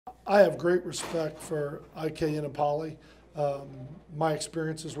I have great respect for IK Enemkpali. My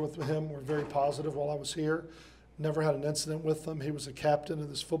experiences with him were very positive while I was here. Never had an incident with him. He was a captain of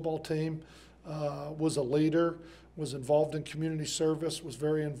this football team, was a leader, was involved in community service, was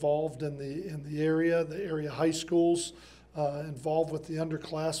very involved in the area high schools, involved with the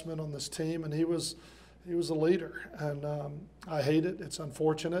underclassmen on this team, and he was a leader. And I hate it. It's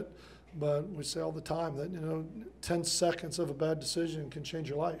unfortunate. But we say all the time that, 10 seconds of a bad decision can change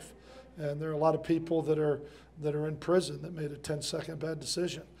your life. And there are a lot of people that are in prison that made a 10-second bad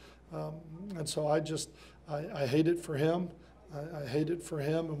decision. And so I hate it for him. I hate it for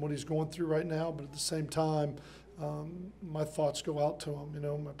him and what he's going through right now. But at the same time, my thoughts go out to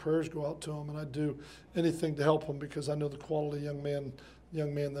him. My prayers go out to him, and I do anything to help him because I know the quality young man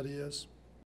that he is.